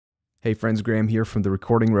Hey friends, Graham here from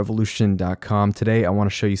therecordingrevolution.com. Today I want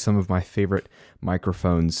to show you some of my favorite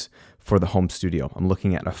microphones for the home studio. I'm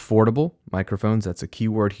looking at affordable microphones, that's a key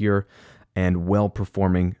word here, and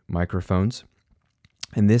well-performing microphones.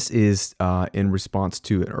 And this is in response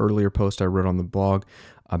to an earlier post I wrote on the blog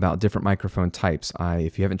about different microphone types.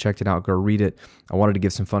 If you haven't checked it out, go read it. I wanted to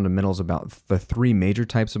give some fundamentals about the three major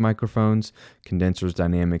types of microphones: condensers,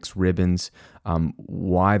 dynamics, ribbons,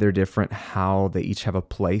 why they're different, how they each have a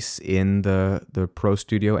place in the pro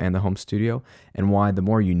studio and the home studio, and why the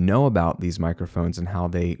more you know about these microphones and how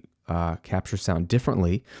they capture sound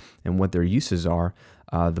differently and what their uses are,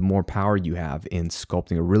 the more power you have in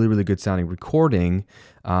sculpting a really, really good sounding recording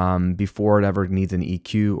before it ever needs an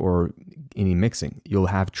EQ or any mixing. You'll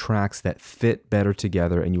have tracks that fit better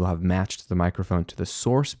together, and you'll have matched the microphone to the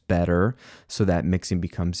source better, so that mixing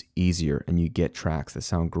becomes easier and you get tracks that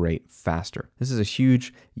sound great faster. This is a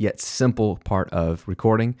huge yet simple part of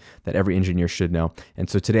recording that every engineer should know. And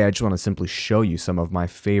so today I just want to simply show you some of my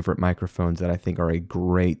favorite microphones that I think are a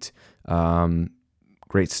great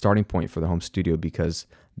starting point for the home studio because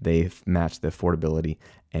they've matched the affordability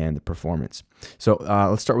and the performance. So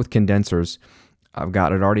let's start with condensers. I've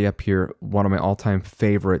got it already up here. One of my all-time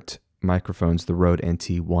favorite microphones, the Rode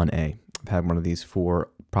NT1A. I've had one of these for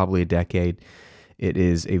probably a decade. It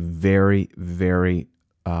is a very, very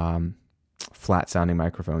flat-sounding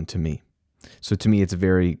microphone to me. So to me, it's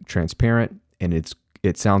very transparent, and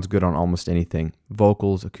it sounds good on almost anything.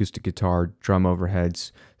 Vocals, acoustic guitar, drum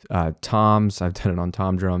overheads, toms. I've done it on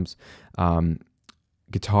tom drums,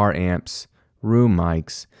 guitar amps, room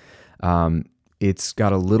mics. It's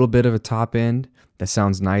got a little bit of a top end that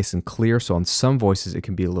sounds nice and clear. So on some voices, it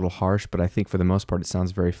can be a little harsh, but I think for the most part, it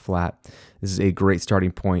sounds very flat. This is a great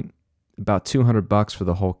starting point. About $200 for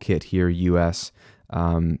the whole kit here, US.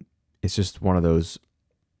 It's just one of those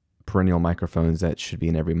perennial microphones that should be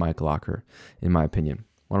in every mic locker, in my opinion.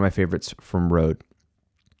 One of my favorites from Rode.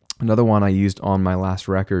 Another one I used on my last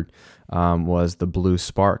record was the Blue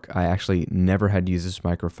Spark. I actually never had used this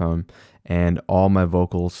microphone, and all my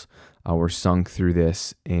vocals were sung through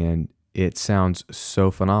this, and it sounds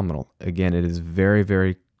so phenomenal. Again, it is very,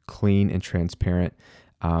 very clean and transparent.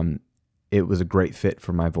 It was a great fit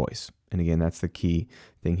for my voice. And again, that's the key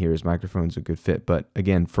thing here, is microphone's a good fit. But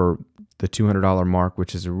again, for the $200 mark,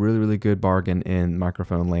 which is a really, really good bargain in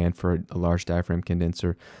microphone land for a large diaphragm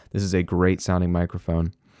condenser, this is a great sounding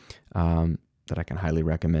microphone that I can highly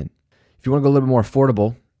recommend. If you want to go a little bit more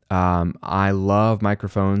affordable, I love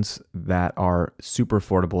microphones that are super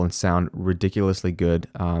affordable and sound ridiculously good,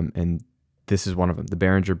 and this is one of them, the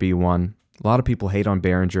Behringer B1. A lot of people hate on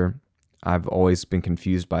Behringer. I've always been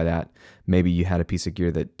confused by that. Maybe you had a piece of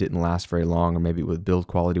gear that didn't last very long, or maybe with build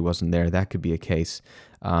quality wasn't there. That could be a case.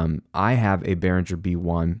 I have a Behringer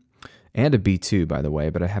B1 and a B2, by the way,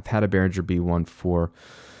 but I have had a Behringer B1 for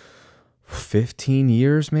 15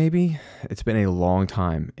 years maybe. It's been a long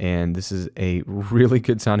time, and this is a really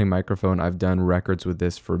good sounding microphone. I've done records with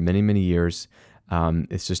this for many, many years.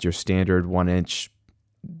 It's just your standard 1-inch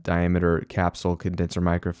diameter capsule condenser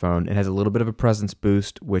microphone. It has a little bit of a presence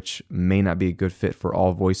boost, which may not be a good fit for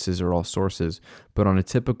all voices or all sources, but on a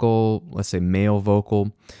typical, let's say, male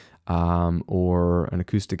vocal or an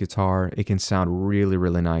acoustic guitar, it can sound really,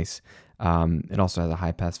 really nice. It also has a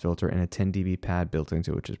high pass filter and a 10 dB pad built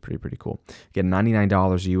into it, which is pretty cool. Again,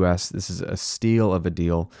 $99 US. This is a steal of a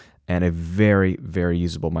deal and a very, very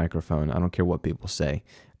usable microphone. I don't care what people say.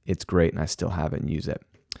 It's great, and I still have it and use it.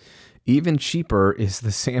 Even cheaper is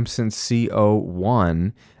the Samson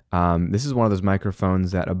CO1. This is one of those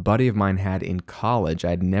microphones that a buddy of mine had in college. I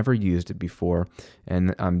had never used it before,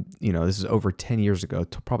 and this is over 10 years ago,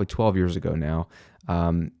 probably 12 years ago now.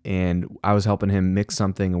 And I was helping him mix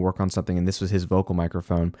something and work on something, and this was his vocal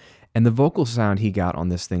microphone. And the vocal sound he got on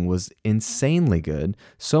this thing was insanely good,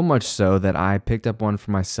 so much so that I picked up one for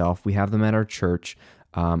myself. We have them at our church.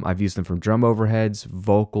 I've used them from drum overheads,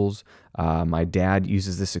 vocals. My dad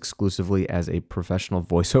uses this exclusively as a professional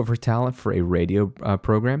voiceover talent for a radio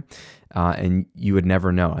program. And you would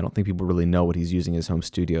never know. I don't think people really know what he's using in his home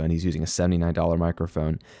studio, and he's using a $79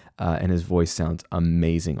 microphone, and his voice sounds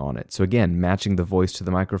amazing on it. So again, matching the voice to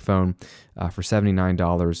the microphone for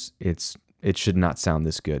 $79, it should not sound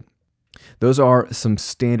this good. Those are some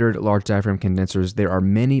standard large diaphragm condensers. There are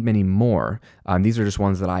many, many more. These are just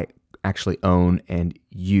ones that I actually own and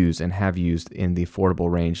use and have used in the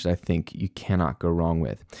affordable range that I think you cannot go wrong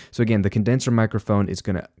with. So again, the condenser microphone is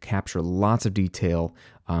going to capture lots of detail,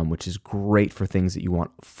 which is great for things that you want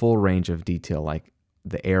full range of detail, like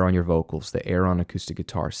the air on your vocals, the air on acoustic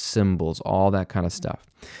guitar, cymbals, all that kind of stuff.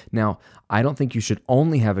 Now, I don't think you should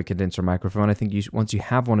only have a condenser microphone. I think once you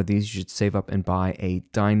have one of these, you should save up and buy a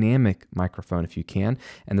dynamic microphone if you can.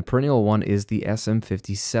 And the perennial one is the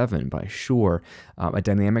SM57 by Shure, a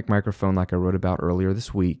dynamic microphone like I wrote about earlier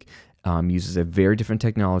this week. Uses a very different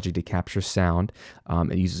technology to capture sound.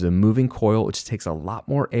 It uses a moving coil, which takes a lot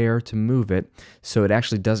more air to move it, so it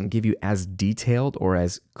actually doesn't give you as detailed or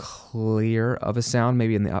as clear of a sound,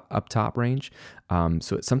 maybe in the up top range.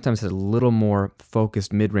 So it sometimes has a little more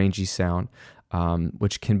focused mid-rangey sound,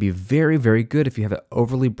 which can be very, very good if you have an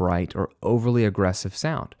overly bright or overly aggressive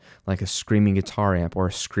sound, like a screaming guitar amp or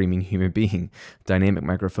a screaming human being. Dynamic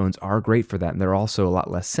microphones are great for that, and they're also a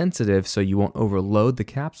lot less sensitive, so you won't overload the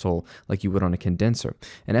capsule like you would on a condenser.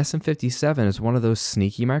 And SM57 is one of those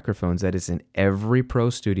sneaky microphones that is in every pro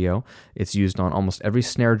studio. It's used on almost every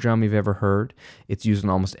snare drum you've ever heard. It's used on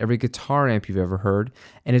almost every guitar amp you've ever heard,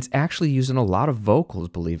 and it's actually used in a lot of vocals,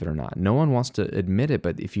 believe it or not. No one wants to admit it,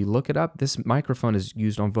 but if you look it up, this microphone is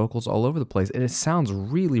used on vocals all over the place, and it sounds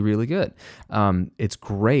really, really good. It's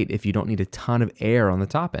great if you don't need a ton of air on the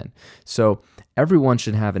top end. So everyone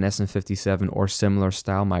should have an SM57 or similar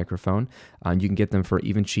style microphone. You can get them for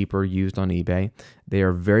even cheaper used on eBay. They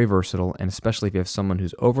are very versatile, and especially if you have someone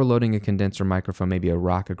who's overloading a condenser microphone, maybe a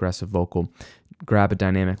rock aggressive vocal, grab a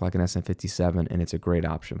dynamic like an SM57 and it's a great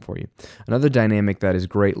option for you. Another dynamic that is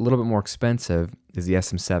great, a little bit more expensive, is the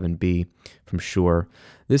SM7B from Shure.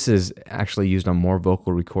 This is actually used on more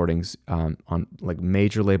vocal recordings on like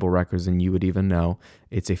major label records than you would even know.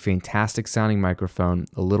 It's a fantastic sounding microphone,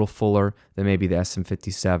 a little fuller than maybe the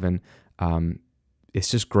SM57. It's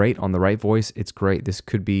just great on the right voice. It's great. This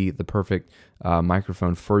could be the perfect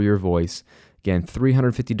microphone for your voice. Again,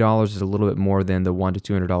 $350 is a little bit more than the $100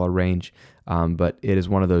 to $200 range, but it is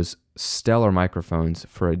one of those stellar microphones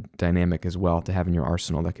for a dynamic as well to have in your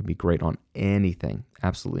arsenal that can be great on anything,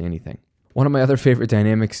 absolutely anything. One of my other favorite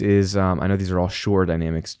dynamics is, I know these are all Shure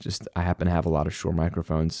dynamics, just I happen to have a lot of Shure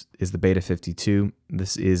microphones, is the Beta 52.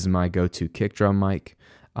 This is my go-to kick drum mic.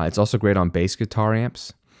 It's also great on bass guitar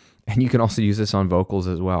amps, and you can also use this on vocals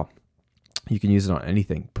as well. You can use it on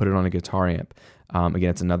anything, put it on a guitar amp. Again,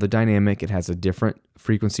 it's another dynamic. It has a different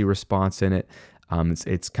frequency response in it.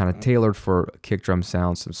 It's kind of tailored for kick drum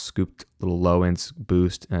sound, some scooped little low ends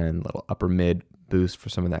boost and little upper mid boost for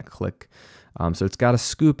some of that click. So it's got a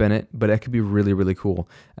scoop in it, but it could be really, really cool.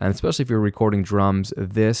 And especially if you're recording drums,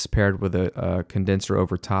 this paired with a condenser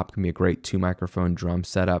over top can be a great 2-microphone drum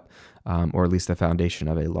setup, or at least the foundation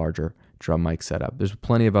of a larger drum mic setup. There's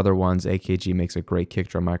plenty of other ones. AKG makes a great kick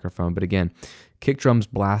drum microphone, but again, kick drums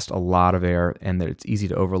blast a lot of air, and it's easy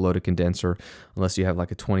to overload a condenser unless you have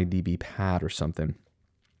like a 20 dB pad or something.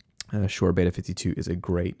 Shure Beta 52 is a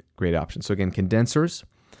great, great option. So again, condensers,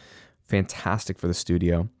 fantastic for the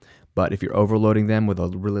studio. But if you're overloading them with a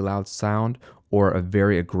really loud sound or a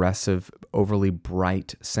very aggressive, overly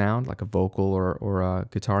bright sound, like a vocal or a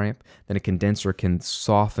guitar amp, then a condenser can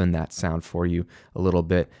soften that sound for you a little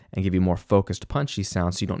bit and give you more focused, punchy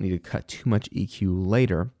sound so you don't need to cut too much EQ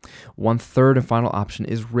later. One third and final option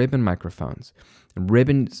is ribbon microphones.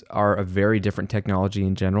 Ribbons are a very different technology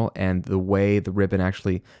in general, and the way the ribbon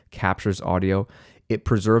actually captures audio, it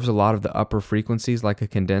preserves a lot of the upper frequencies like a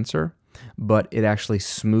condenser, but it actually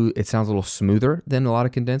it sounds a little smoother than a lot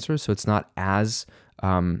of condensers, so it's not as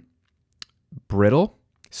brittle.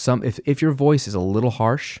 If your voice is a little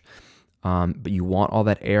harsh, but you want all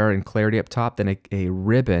that air and clarity up top, then a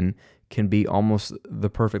ribbon can be almost the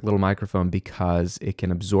perfect little microphone because it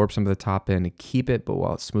can absorb some of the top end and keep it, but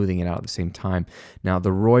while it's smoothing it out at the same time. Now,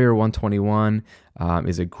 the Royer 121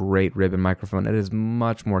 is a great ribbon microphone. It is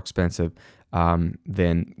much more expensive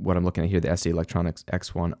than what I'm looking at here, the SE Electronics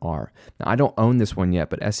X1R. Now, I don't own this one yet,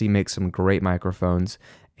 but SE makes some great microphones,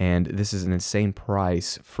 and this is an insane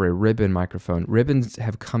price for a ribbon microphone. Ribbons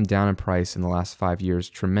have come down in price in the last 5 years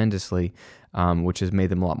tremendously, which has made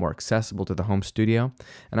them a lot more accessible to the home studio.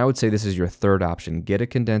 And I would say this is your third option. Get a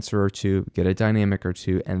condenser or two, get a dynamic or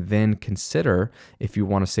two, and then consider, if you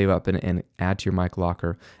want to save up and add to your mic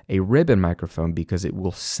locker, a ribbon microphone, because it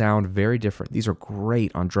will sound very different. These are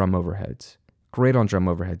great on drum overheads. Great on drum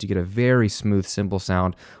overheads. You get a very smooth, simple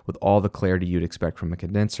sound with all the clarity you'd expect from a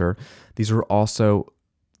condenser. These are also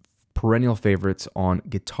perennial favorites on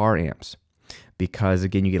guitar amps, because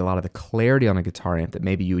again, you get a lot of the clarity on a guitar amp that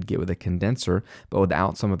maybe you would get with a condenser, but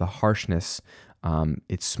without some of the harshness.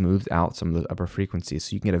 It smooths out some of the upper frequencies,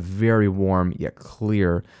 so you can get a very warm yet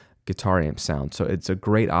clear guitar amp sound. So it's a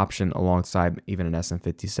great option alongside even an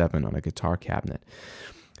SM57 on a guitar cabinet.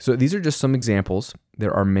 So these are just some examples.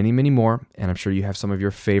 There are many, many more, and I'm sure you have some of your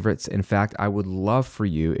favorites. In fact, I would love for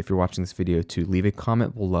you, if you're watching this video, to leave a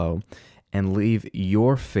comment below and leave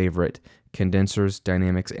your favorite condensers,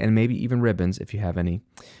 dynamics, and maybe even ribbons if you have any,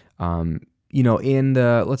 in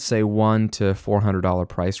the, let's say, $100 to $400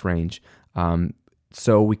 price range,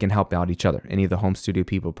 so we can help out each other. Any of the home studio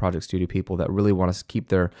people, project studio people that really want to keep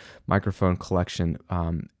their microphone collection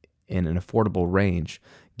in an affordable range,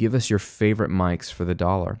 give us your favorite mics for the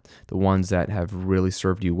dollar, the ones that have really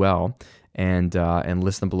served you well, and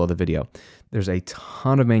list them below the video. There's a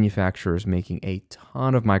ton of manufacturers making a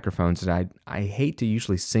ton of microphones, and I hate to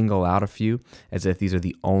usually single out a few as if these are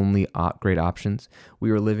the only great options.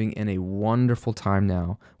 We are living in a wonderful time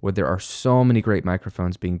now where there are so many great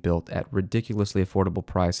microphones being built at ridiculously affordable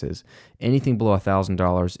prices. Anything below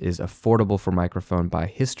 $1,000 is affordable for microphone by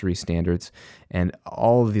history standards, and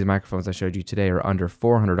all of these microphones I showed you today are under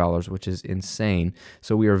 $400, which is insane.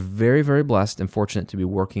 So we are very, very blessed and fortunate to be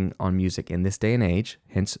working on music in this day and age,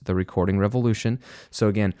 hence the recording revolution. So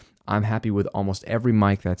again, I'm happy with almost every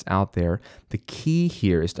mic that's out there. The key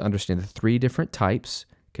here is to understand the 3 different types: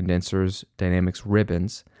 condensers, dynamics,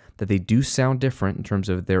 ribbons, that they do sound different in terms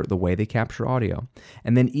of the way they capture audio.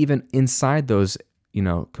 And then even inside those,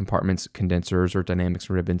 compartments, condensers or dynamics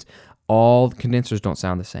and ribbons, all condensers don't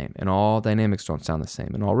sound the same, and all dynamics don't sound the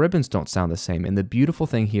same, and all ribbons don't sound the same. And the beautiful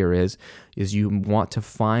thing here is you want to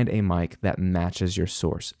find a mic that matches your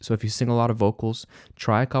source. So if you sing a lot of vocals,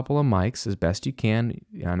 try a couple of mics as best you can.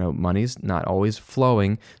 I know money's not always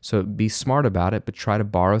flowing, so be smart about it, but try to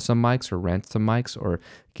borrow some mics or rent some mics or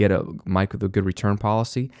get a mic with a good return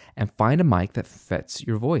policy, and find a mic that fits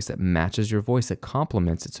your voice, that matches your voice, that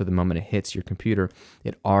complements it, so the moment it hits your computer,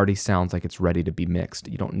 it already sounds like it's ready to be mixed.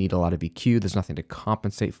 You don't need a lot of EQ. There's nothing to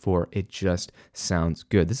compensate for. It just sounds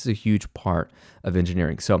good. This is a huge part of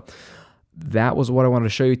engineering. So that was what I wanted to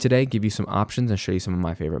show you today, give you some options and show you some of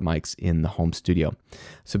my favorite mics in the home studio.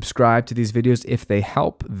 Subscribe to these videos if they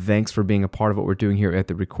help. Thanks for being a part of what we're doing here at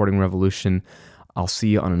the Recording Revolution. I'll see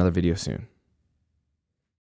you on another video soon.